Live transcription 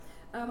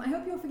I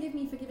hope you'll forgive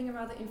me for giving a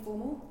rather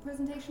informal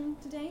presentation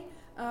today.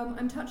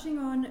 I'm touching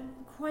on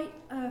quite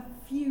a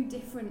few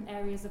different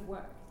areas of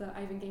work that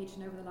I've engaged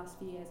in over the last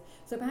few years.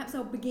 So perhaps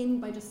I'll begin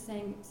by just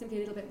saying simply a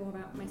little bit more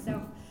about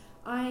myself.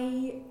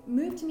 I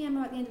moved to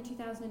Myanmar at the end of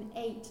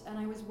 2008, and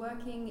I was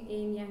working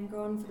in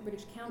Yangon for the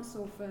British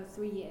Council for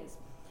 3 years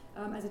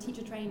as a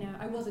teacher trainer.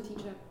 I was a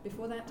teacher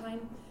before that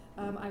time.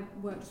 I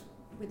worked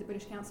with the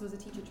British Council as a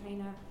teacher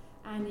trainer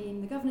and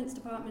in the governance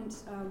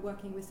department,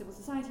 working with civil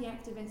society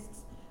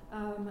activists,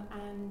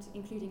 and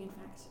including, in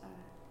fact,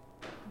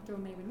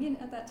 Dawn Maywin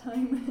Myint at that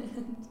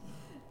time,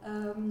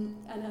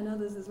 and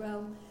others as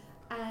well.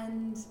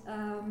 And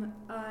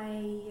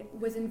I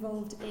was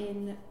involved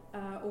in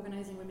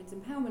organising women's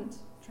empowerment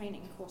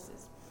training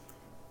courses.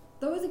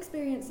 Those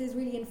experiences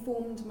really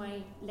informed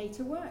my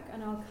later work,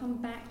 and I'll come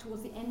back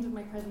towards the end of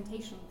my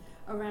presentation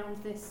around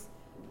this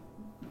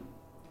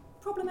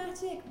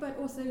problematic, but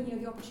also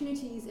the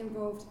opportunities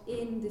involved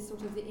in this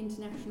sort of the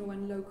international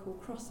and local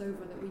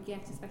crossover that we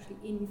get, especially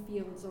in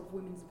fields of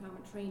women's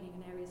empowerment training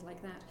and areas like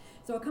that.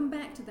 So I'll come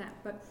back to that,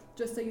 but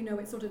just so you know,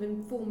 it's sort of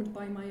informed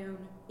by my own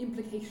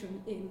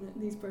implication in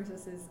these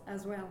processes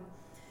as well.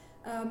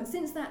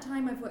 Since that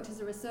time, I've worked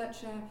as a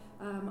researcher.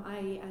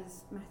 I,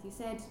 as Matthew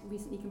said,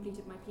 recently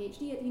completed my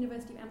PhD at the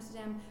University of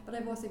Amsterdam, but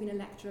I've also been a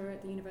lecturer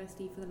at the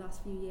university for the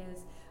last few years.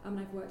 And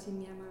I've worked in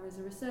Myanmar as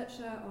a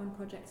researcher on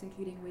projects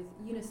including with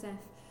UNICEF,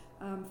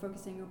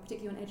 focusing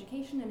particularly on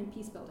education and in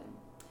peace building.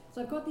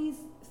 So I've got these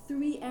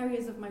 3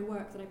 areas of my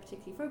work that I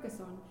particularly focus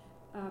on: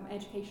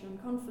 education on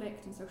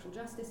conflict and social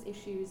justice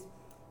issues,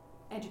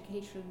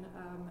 education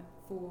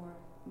for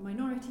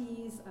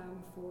minorities,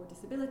 for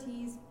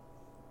disabilities,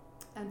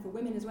 and for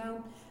women as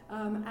well,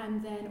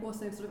 and then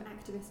also sort of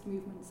activist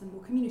movements and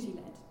more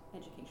community-led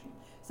education.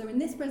 So in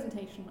this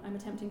presentation, I'm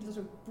attempting to sort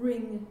of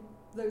bring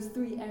those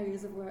 3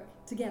 areas of work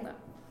together.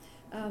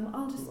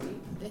 I'll just do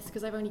this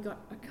because I've only got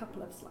a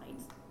couple of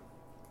slides.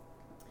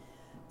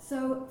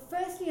 So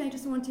firstly, I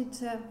just wanted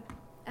to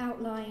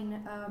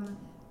outline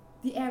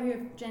the area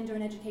of gender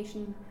and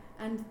education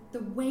and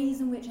the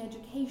ways in which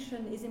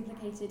education is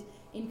implicated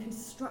in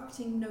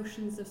constructing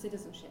notions of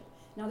citizenship.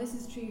 Now, this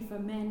is true for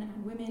men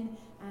and women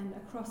and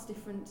across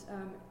different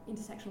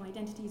intersectional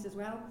identities as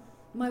well.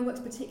 My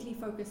work's particularly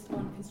focused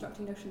on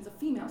constructing notions of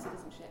female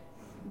citizenship,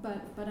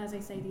 but as I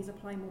say, these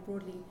apply more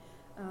broadly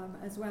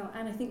as well.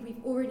 And I think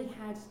we've already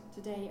had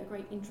today a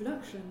great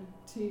introduction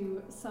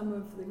to some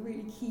of the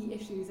really key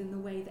issues in the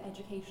way that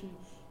education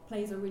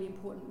plays a really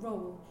important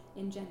role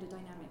in gender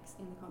dynamics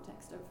in the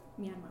context of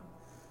Myanmar.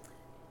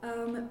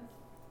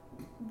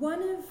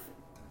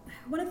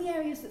 One of the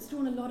areas that's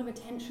drawn a lot of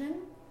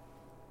attention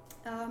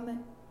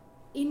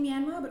in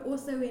Myanmar, but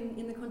also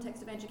in the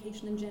context of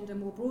education and gender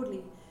more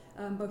broadly,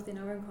 both in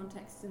our own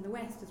contexts in the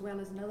West as well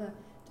as in other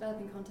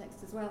developing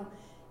contexts as well,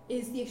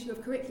 is the issue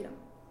of curriculum.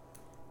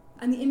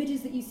 And the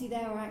images that you see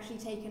there are actually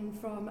taken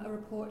from a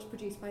report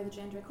produced by the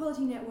Gender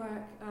Equality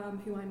Network,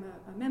 who I'm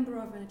a member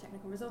of and a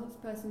technical results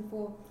person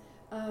for.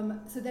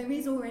 So there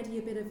is already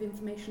a bit of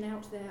information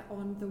out there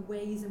on the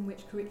ways in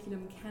which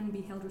curriculum can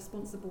be held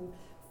responsible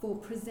for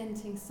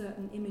presenting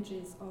certain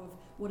images of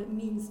what it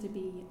means to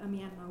be a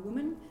Myanmar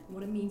woman and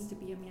what it means to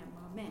be a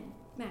Myanmar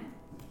man.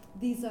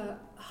 These are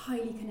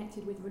highly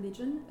connected with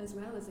religion as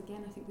well, as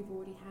again I think we've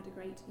already had a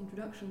great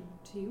introduction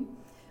to,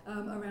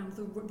 around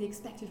the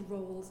expected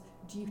roles,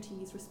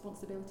 duties,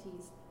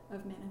 responsibilities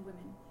of men and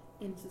women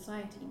in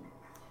society.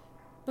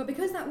 But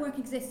because that work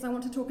exists, I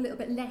want to talk a little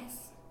bit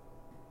less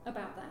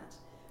about that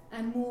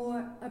and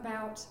more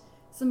about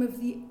some of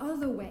the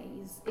other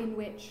ways in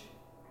which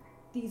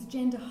these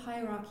gender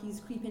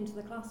hierarchies creep into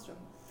the classroom.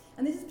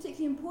 And this is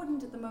particularly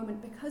important at the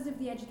moment because of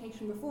the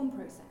education reform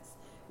process,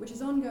 which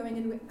is ongoing,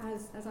 and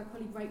as our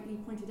colleague rightly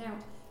pointed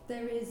out,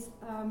 there's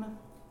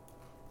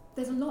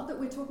a lot that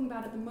we're talking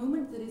about at the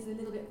moment that is a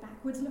little bit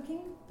backwards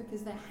looking,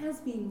 because there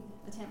has been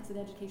attempts at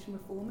education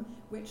reform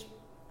which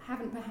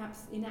haven't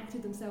perhaps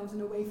enacted themselves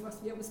in a way for us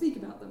to be able to speak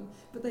about them,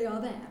 but they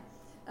are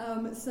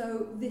there.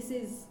 So this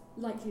is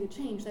likely to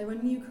change. There are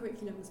new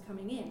curriculums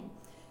coming in.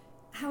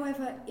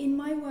 However, in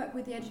my work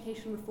with the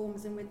education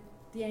reforms and with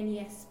the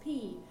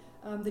NESP,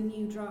 the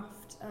new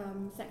draft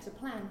sector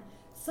plan,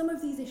 some of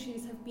these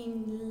issues have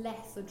been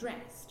less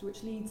addressed,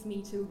 which leads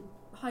me to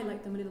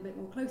highlight them a little bit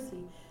more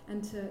closely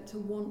and to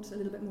want a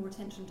little bit more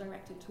attention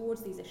directed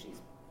towards these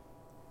issues.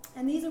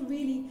 And these are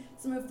really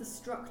some of the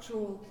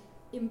structural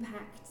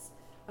impacts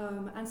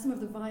and some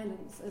of the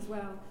violence as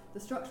well, the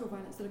structural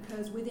violence that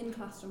occurs within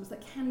classrooms that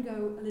can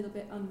go a little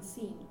bit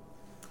unseen.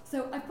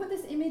 So I've put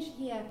this image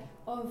here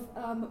of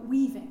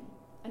weaving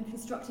and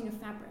constructing a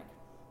fabric,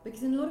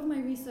 because in a lot of my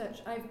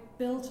research I've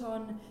built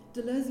on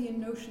Deleuzian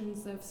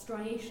notions of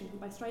striation.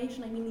 By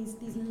striation I mean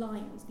these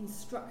lines, these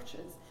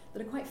structures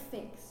that are quite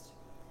fixed.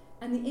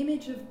 And the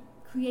image of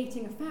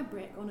creating a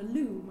fabric on a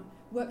loom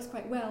works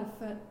quite well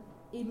for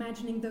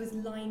imagining those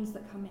lines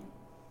that come in.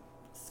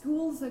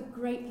 Schools are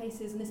great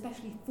places, and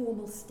especially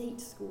formal state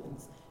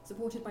schools,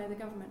 supported by the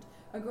government,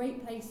 are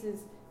great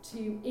places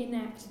to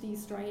enact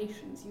these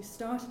striations. You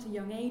start at a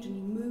young age and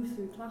you move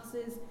through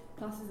classes.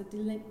 Classes are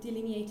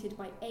delineated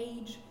by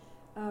age,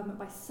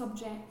 by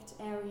subject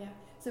area.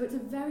 So it's a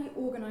very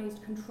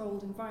organised,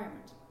 controlled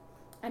environment.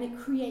 And it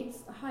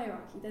creates a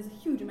hierarchy. There's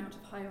a huge amount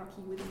of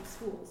hierarchy within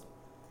schools.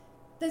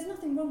 There's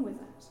nothing wrong with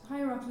that.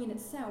 Hierarchy in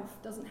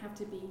itself doesn't have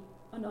to be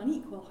an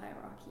unequal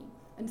hierarchy.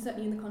 And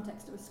certainly in the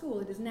context of a school,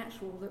 it is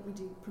natural that we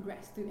do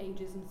progress through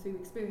ages and through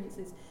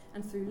experiences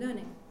and through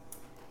learning.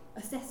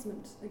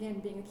 Assessment, again,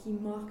 being a key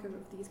marker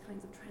of these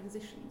kinds of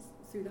transitions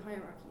through the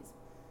hierarchies.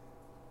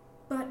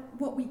 But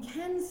what we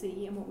can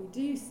see, and what we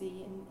do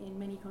see in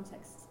many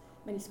contexts,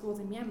 many schools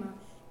in Myanmar,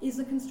 is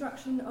the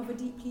construction of a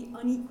deeply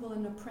unequal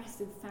and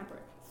oppressive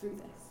fabric through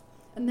this.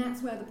 And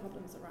that's where the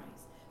problems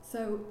arise.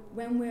 So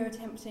when we're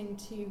attempting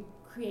to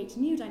create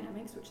new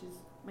dynamics, which is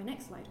my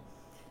next slide,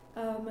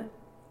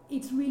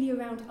 it's really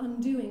around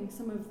undoing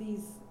some of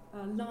these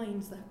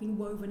lines that have been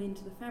woven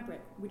into the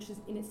fabric, which has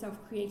in itself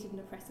created an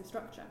oppressive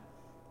structure.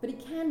 But it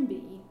can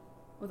be,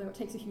 although it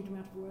takes a huge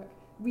amount of work,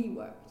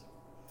 reworked.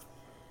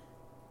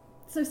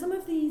 So some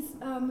of these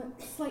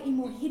slightly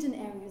more hidden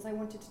areas I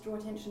wanted to draw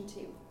attention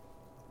to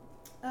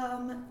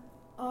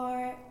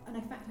are, and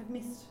in fact I've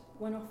missed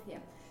one off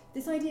here,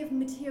 this idea of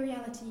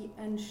materiality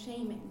and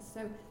shaming.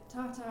 So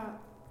Tata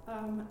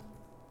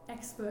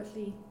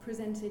expertly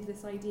presented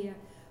this idea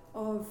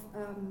of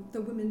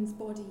the woman's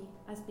body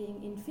as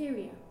being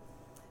inferior.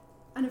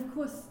 And of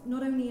course,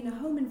 not only in a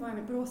home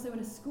environment, but also in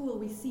a school,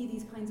 we see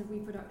these kinds of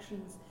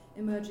reproductions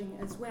emerging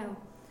as well.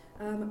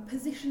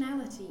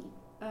 Positionality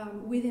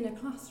within a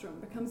classroom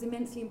becomes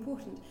immensely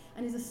important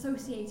and is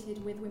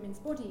associated with women's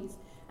bodies,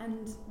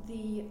 and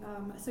the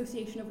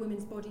association of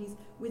women's bodies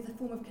with a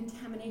form of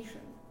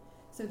contamination.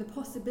 So the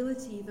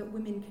possibility that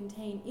women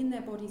contain in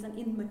their bodies and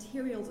in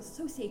materials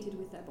associated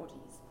with their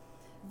bodies,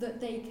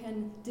 that they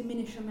can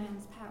diminish a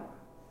man's power,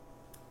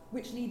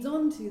 which leads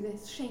on to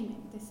this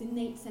shaming, this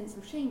innate sense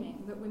of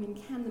shaming that women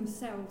can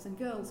themselves and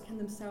girls can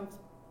themselves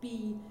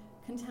be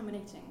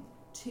contaminating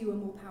to a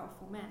more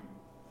powerful man.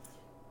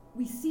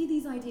 We see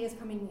these ideas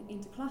coming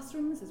into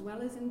classrooms as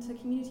well as into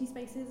community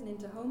spaces and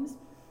into homes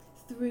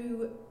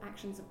through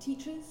actions of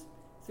teachers,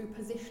 through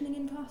positioning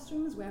in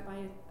classrooms, whereby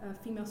a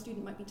female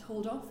student might be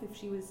told off if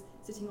she was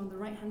sitting on the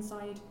right-hand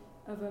side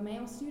of a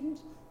male student,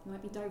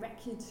 might be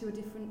directed to a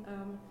different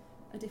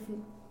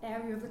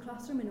area of the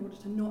classroom in order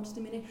to not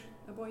diminish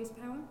a boy's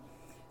power,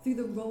 through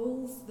the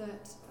roles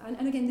that,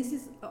 and again, this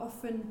is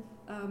often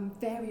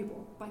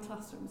variable by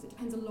classrooms. It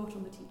depends a lot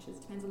on the teachers,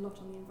 it depends a lot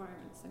on the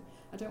environment, so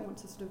I don't want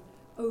to sort of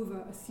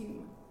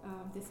over-assume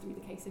this to be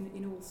the case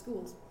in all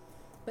schools.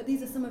 But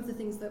these are some of the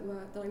things that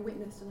I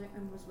witnessed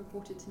and was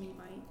reported to me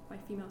by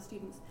female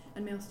students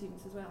and male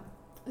students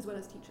as well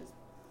as teachers.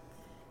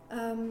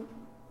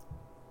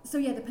 So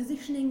yeah, the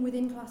positioning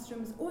within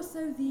classrooms,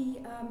 also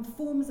the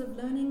forms of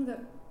learning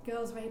that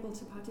girls were able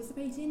to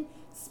participate in.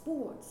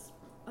 Sports,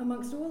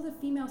 amongst all the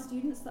female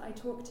students that I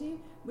talked to,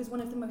 was one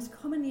of the most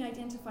commonly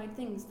identified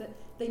things that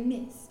they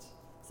missed.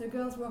 So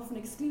girls were often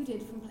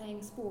excluded from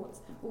playing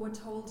sports or were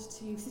told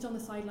to sit on the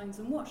sidelines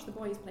and watch the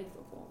boys play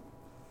football.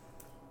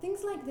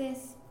 Things like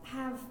this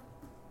have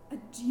a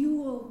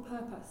dual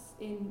purpose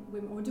in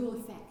women, or a dual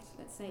effect,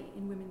 let's say,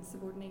 in women's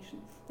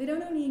subordination. They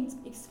don't only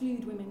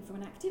exclude women from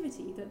an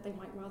activity that they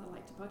might rather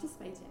like to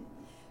participate in,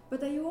 but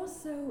they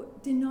also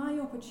deny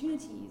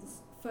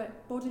opportunities for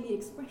bodily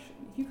expression.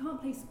 If you can't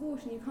play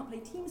sport and you can't play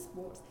team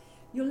sports,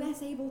 you're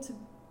less able to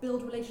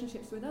build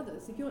relationships with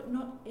others. If you're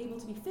not able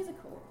to be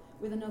physical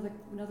with another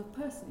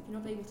person, if you're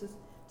not able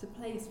to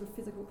play a sort of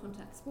physical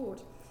contact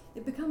sport,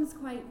 it becomes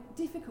quite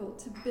difficult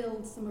to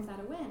build some of that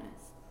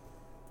awareness.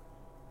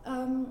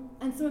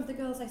 And some of the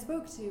girls I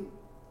spoke to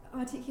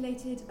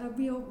articulated a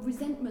real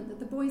resentment that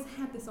the boys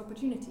had this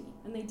opportunity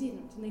and they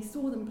didn't, and they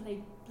saw them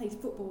play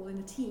football in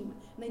a team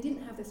and they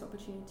didn't have this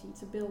opportunity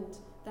to build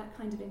that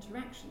kind of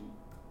interaction,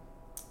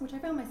 which I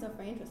found myself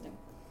very interesting.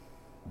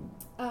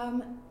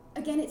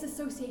 Again, it's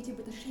associated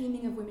with the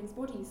shaming of women's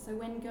bodies. So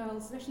when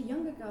girls, especially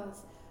younger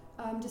girls,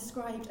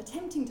 described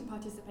attempting to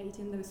participate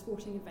in those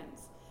sporting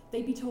events,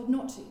 they'd be told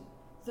not to,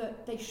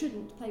 that they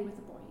shouldn't play with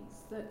the boys,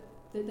 that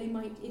they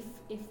might,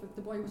 if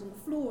the boy was on the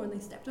floor and they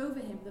stepped over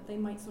him, that they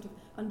might sort of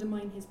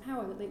undermine his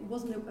power, that it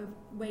wasn't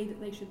a way that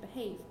they should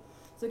behave.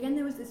 So again,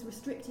 there was this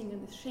restricting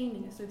and this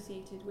shaming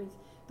associated with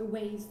the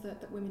ways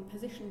that women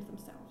positioned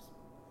themselves.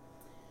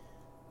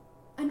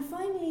 And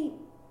finally,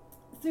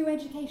 through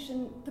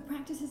education, the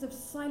practices of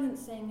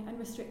silencing and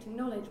restricting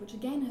knowledge, which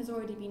again has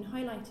already been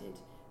highlighted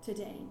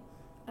today.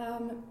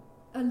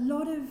 A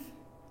lot of,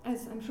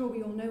 as I'm sure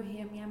we all know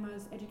here,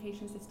 Myanmar's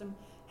education system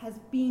has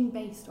been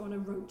based on a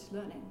rote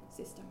learning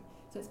system.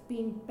 So it's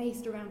been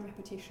based around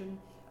repetition,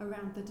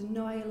 around the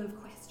denial of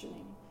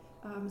questioning,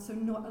 so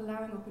not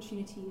allowing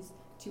opportunities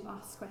to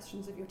ask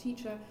questions of your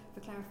teacher for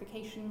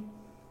clarification.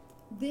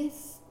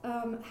 This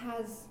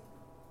has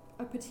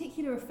a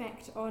particular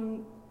effect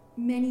on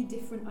many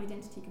different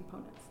identity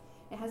components.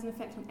 It has an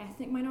effect on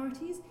ethnic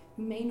minorities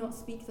who may not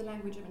speak the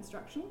language of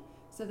instruction,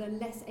 so they're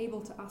less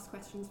able to ask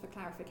questions for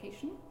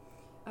clarification.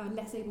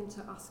 less able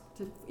to ask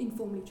to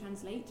informally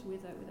translate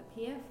with a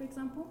peer, for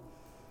example.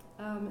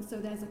 So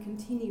there's a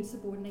continued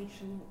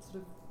subordination, sort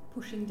of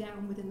pushing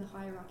down within the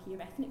hierarchy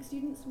of ethnic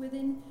students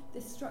within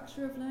this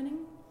structure of learning.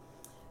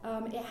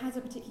 It has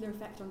a particular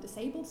effect on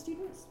disabled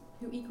students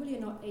who equally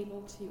are not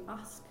able to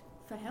ask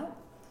for help.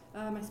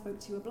 I spoke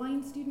to a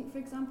blind student, for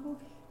example,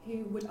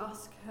 who would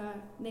ask her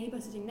neighbour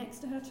sitting next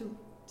to her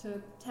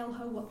to tell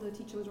her what the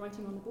teacher was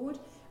writing on the board,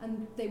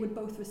 and they would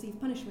both receive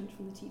punishment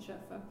from the teacher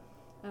for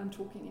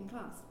talking in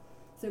class.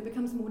 So it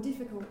becomes more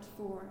difficult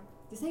for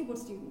disabled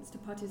students to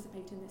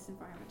participate in this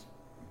environment.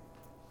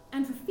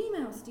 And for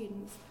female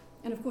students,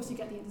 and of course you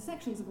get the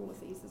intersections of all of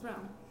these as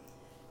well,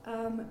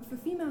 for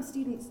female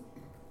students,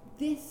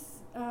 this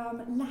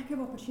lack of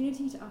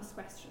opportunity to ask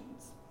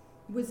questions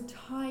was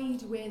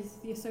tied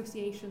with the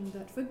association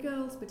that for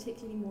girls,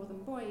 particularly more than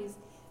boys,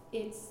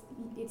 it's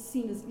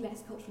seen as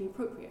less culturally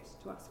appropriate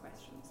to ask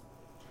questions.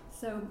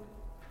 So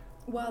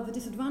while the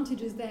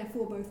disadvantage is there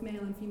for both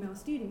male and female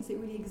students, it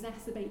really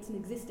exacerbates an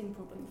existing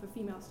problem for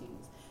female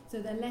students.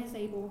 So they're less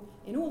able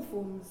in all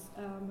forms,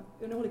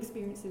 in all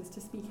experiences,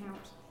 to speak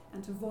out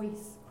and to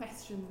voice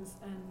questions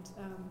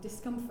and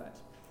discomfort,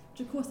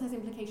 which of course has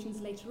implications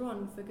later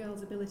on for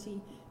girls'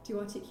 ability to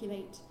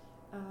articulate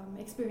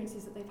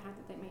experiences that they've had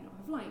that they may not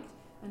have liked,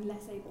 and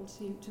less able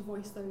to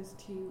voice those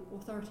to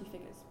authority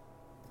figures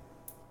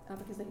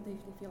because they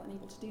feel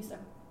unable to do so.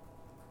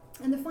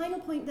 And the final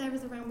point there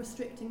is around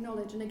restricting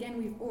knowledge, and again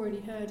we've already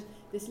heard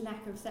this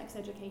lack of sex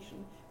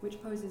education,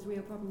 which poses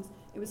real problems.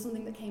 It was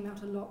something that came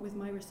out a lot with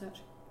my research,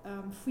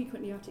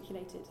 frequently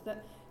articulated,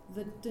 that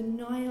the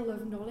denial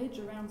of knowledge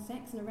around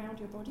sex and around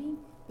your body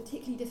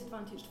particularly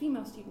disadvantaged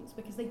female students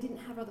because they didn't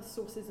have other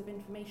sources of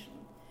information,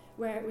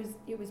 where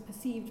it was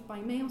perceived by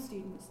male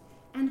students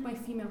and by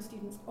female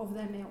students of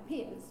their male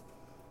peers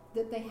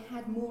that they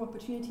had more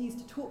opportunities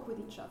to talk with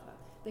each other.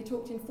 They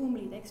talked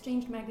informally, they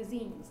exchanged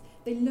magazines,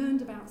 they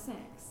learned about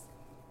sex.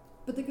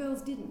 But the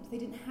girls didn't. They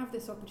didn't have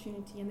this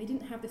opportunity, and they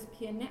didn't have this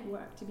peer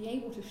network to be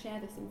able to share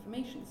this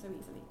information so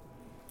easily.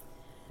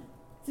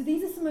 So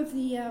these are some of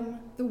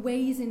the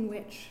ways in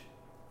which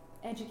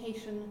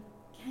education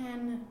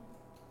can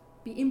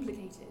be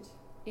implicated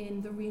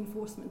in the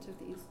reinforcement of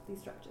these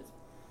structures.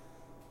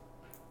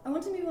 I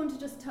want to move on to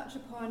just touch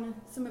upon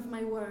some of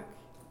my work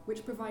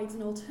which provides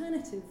an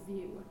alternative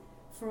view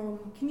from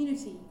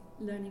community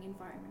learning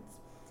environments.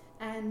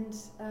 And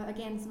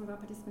again, some of our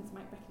participants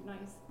might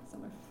recognise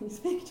some of these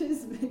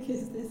pictures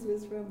because this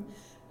was from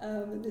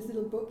this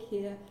little book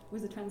here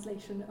was a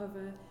translation of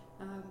a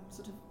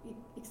sort of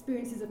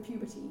experiences of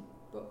puberty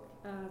book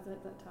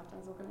that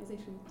Tata's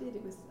organisation did.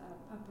 It was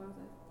Papa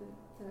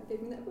that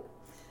gave me that book.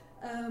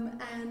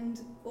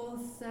 And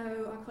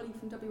also our colleague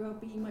from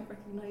WLB might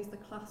recognise the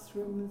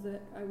classroom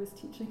that I was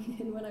teaching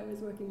in when I was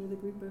working with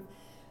a group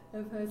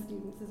of her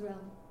students as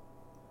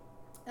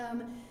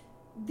well.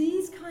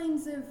 These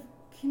kinds of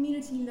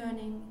community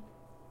learning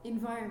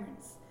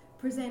environments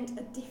present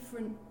a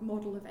different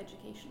model of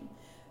education.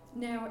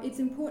 Now, it's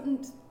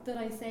important that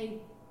I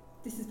say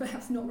this is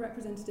perhaps not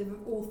representative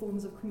of all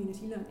forms of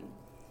community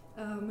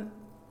learning.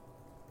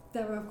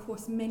 There are, of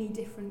course, many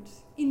different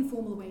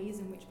informal ways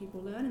in which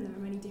people learn, and there are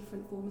many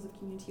different forms of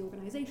community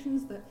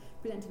organisations that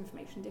present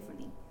information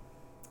differently.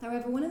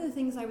 However, one of the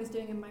things I was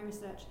doing in my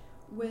research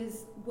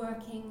was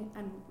working,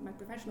 and my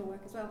professional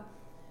work as well,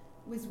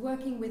 was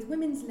working with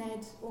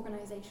women's-led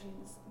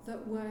organisations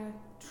that were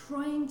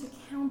trying to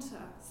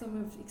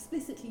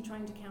explicitly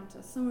trying to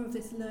counter some of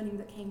this learning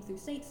that came through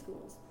state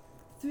schools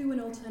through an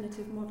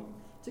alternative model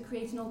to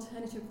create an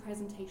alternative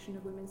presentation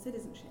of women's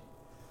citizenship.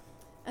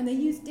 And they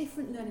used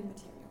different learning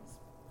materials.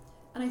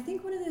 And I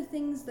think one of the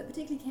things that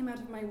particularly came out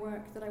of my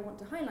work that I want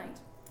to highlight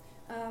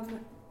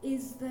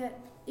is that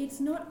it's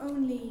not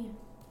only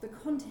the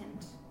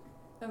content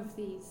of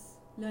these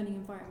learning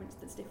environments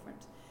that's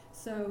different.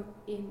 So,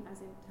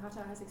 as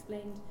Tata has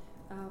explained,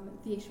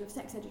 the issue of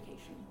sex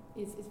education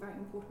is very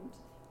important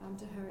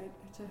to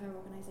her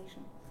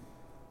organisation.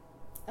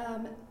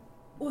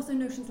 Also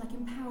notions like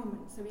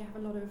empowerment. So we have a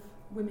lot of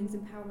women's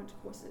empowerment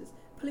courses.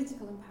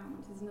 Political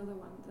empowerment is another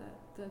one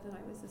that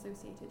I was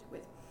associated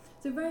with.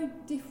 So very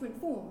different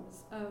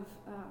forms of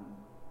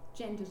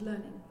gendered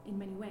learning in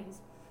many ways.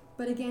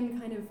 But again,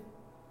 kind of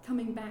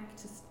coming back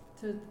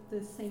to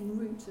the same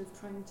root of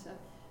trying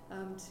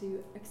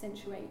to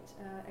accentuate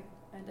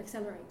and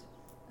accelerate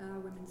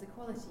women's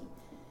equality.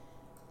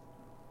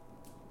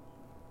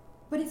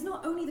 But it's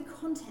not only the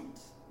content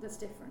that's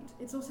different,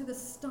 it's also the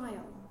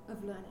style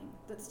of learning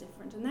that's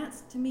different. And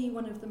that's, to me,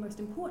 one of the most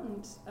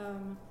important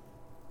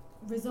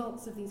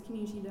results of these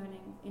community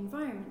learning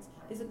environments,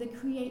 is that they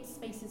create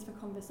spaces for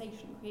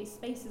conversation, create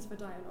spaces for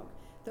dialogue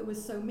that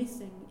was so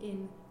missing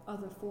in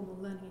other formal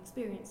learning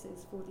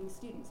experiences for these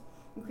students,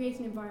 and create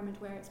an environment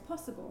where it's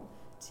possible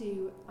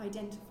to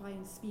identify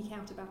and speak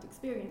out about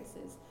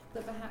experiences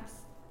that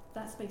perhaps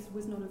that space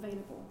was not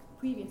available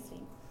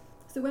previously.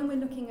 So when I'm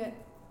looking at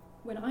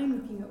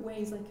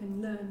ways I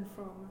can learn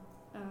from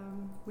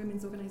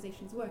women's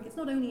organisations' work, it's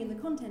not only in the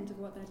content of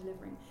what they're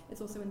delivering,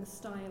 it's also in the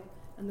style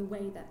and the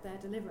way that they're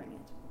delivering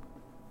it.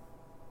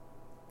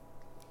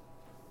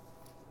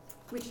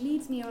 which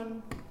leads me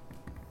on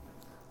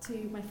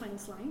to my final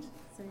slide,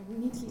 so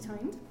neatly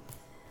timed,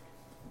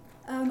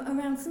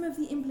 around some of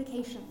the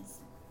implications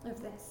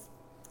of this.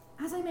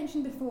 As I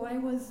mentioned before, I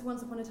was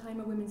once upon a time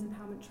a women's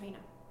empowerment trainer.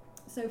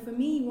 So for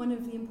me, one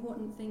of the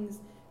important things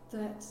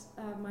that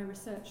my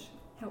research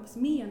helps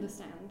me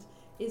understand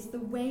is the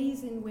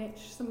ways in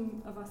which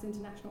some of us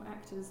international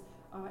actors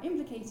are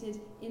implicated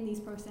in these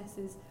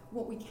processes,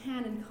 what we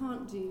can and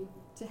can't do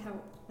to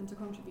help and to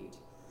contribute.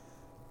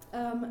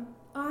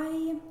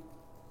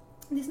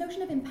 This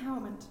notion of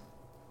empowerment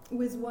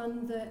was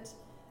one that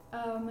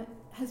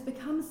has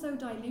become so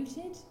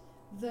diluted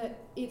that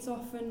it's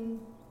often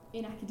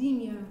in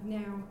academia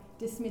now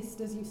dismissed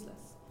as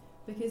useless,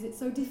 because it's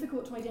so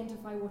difficult to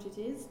identify what it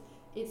is.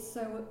 It's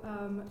so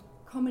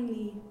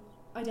commonly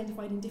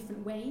identified in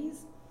different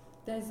ways.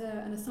 There's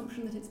an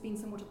assumption that it's been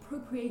somewhat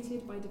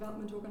appropriated by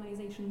development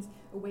organizations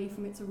away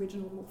from its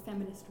original, more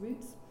feminist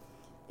roots.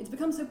 It's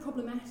become so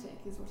problematic,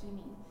 is what I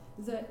mean,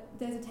 that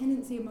there's a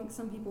tendency amongst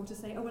some people to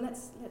say, oh, well,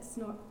 let's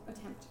not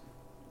attempt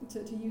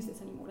to use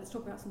this anymore. Let's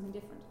talk about something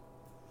different.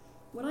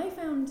 What I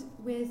found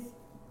with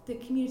the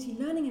community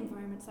learning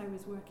environments I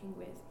was working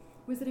with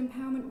was that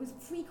empowerment was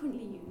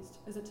frequently used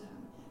as a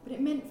term, but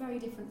it meant very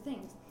different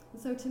things.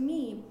 And so to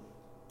me,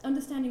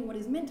 understanding what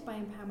is meant by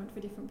empowerment for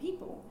different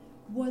people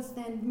was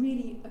then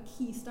really a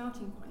key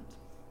starting point.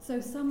 So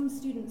some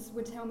students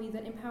would tell me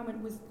that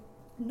empowerment was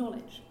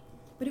knowledge,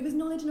 but it was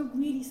knowledge in a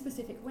really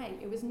specific way.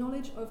 It was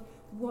knowledge of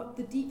what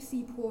the deep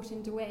sea port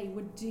in Douai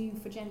would do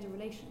for gender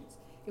relations.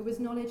 It was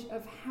knowledge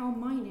of how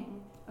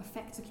mining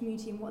affects a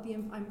community and what the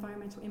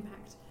environmental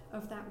impact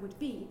of that would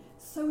be,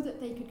 so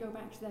that they could go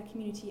back to their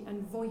community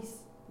and voice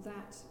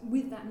that,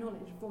 with that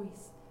knowledge,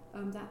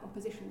 that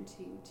opposition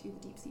to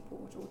the deep sea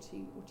port or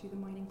to the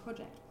mining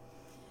project.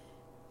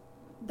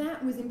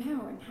 That was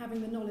empowering, having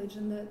the knowledge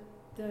and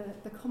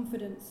the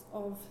confidence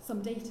of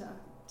some data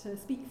to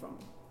speak from.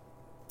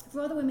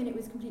 For other women, it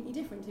was completely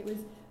different. It was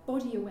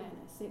body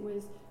awareness. It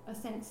was a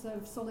sense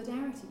of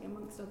solidarity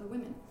amongst other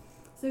women.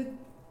 So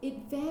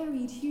it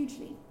varied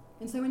hugely.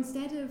 And so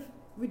instead of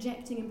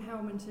rejecting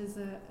empowerment as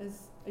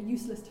a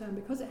useless term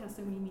because it has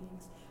so many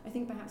meanings, I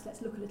think perhaps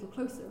let's look a little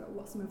closer at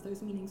what some of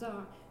those meanings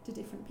are to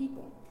different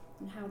people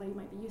and how they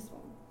might be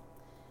useful.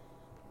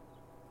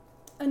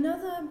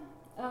 Another,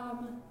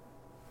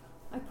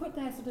 I put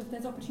there sort of,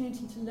 there's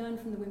opportunity to learn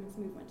from the women's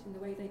movement in the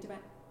way they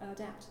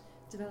adapt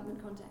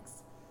development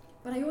contexts.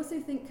 But I also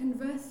think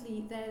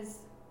conversely there's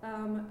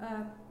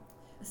a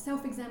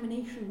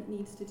self-examination that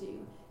needs to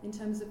do in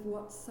terms of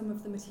what some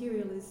of the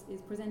material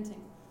is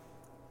presenting.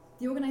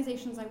 The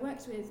organizations I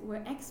worked with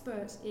were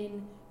expert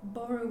in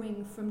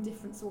borrowing from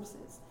different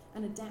sources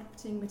and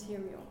adapting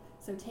material.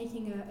 So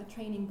taking a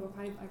training book,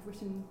 I've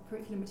written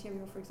curriculum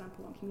material, for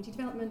example, on community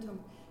development, on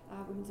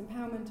women's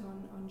empowerment,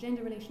 on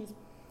gender relations,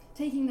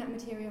 taking that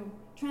material,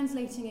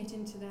 translating it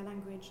into their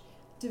language,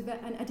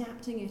 and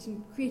adapting it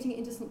and creating it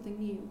into something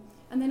new.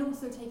 And then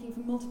also taking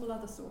from multiple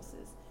other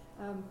sources,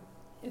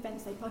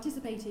 events they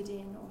participated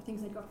in or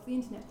things they'd got off the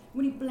internet,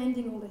 really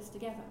blending all this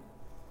together.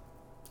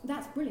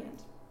 That's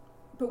brilliant.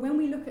 But when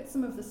we look at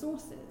some of the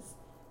sources,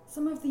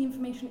 some of the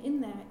information in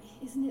there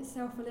is in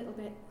itself a little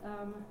bit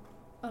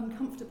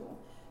uncomfortable.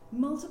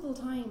 Multiple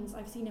times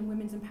I've seen in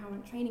women's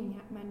empowerment training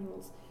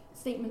manuals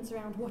statements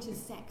around what is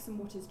sex and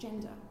what is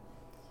gender.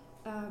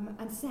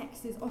 And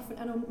sex is often,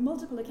 and on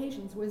multiple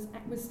occasions, was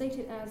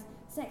stated as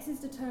sex is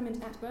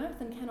determined at birth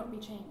and cannot be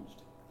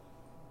changed.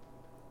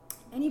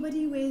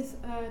 Anybody with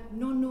a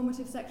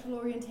non-normative sexual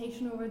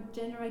orientation or a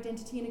gender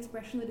identity and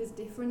expression that is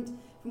different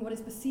from what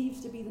is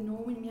perceived to be the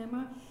norm in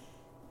Myanmar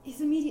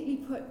is immediately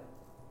put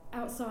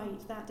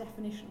outside that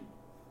definition.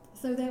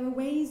 So there are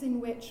ways in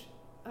which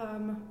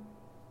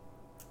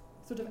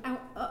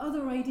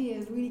other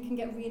ideas really can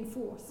get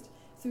reinforced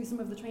through some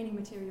of the training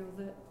material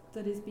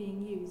that is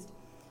being used.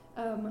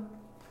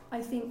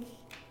 I think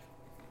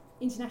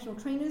international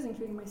trainers,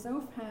 including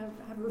myself,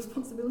 have a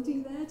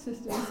responsibility there to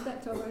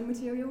inspect our own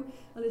material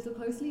a little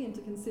closely and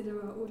to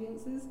consider our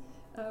audiences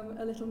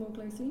a little more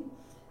closely.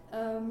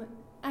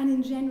 And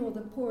in general,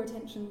 the poor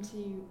attention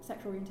to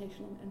sexual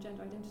orientation and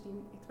gender identity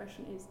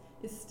expression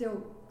is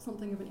still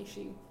something of an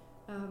issue,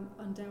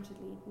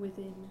 undoubtedly,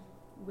 within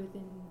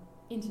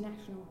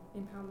international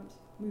empowerment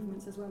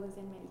movements as well as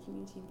in many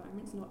community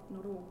environments,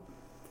 not all.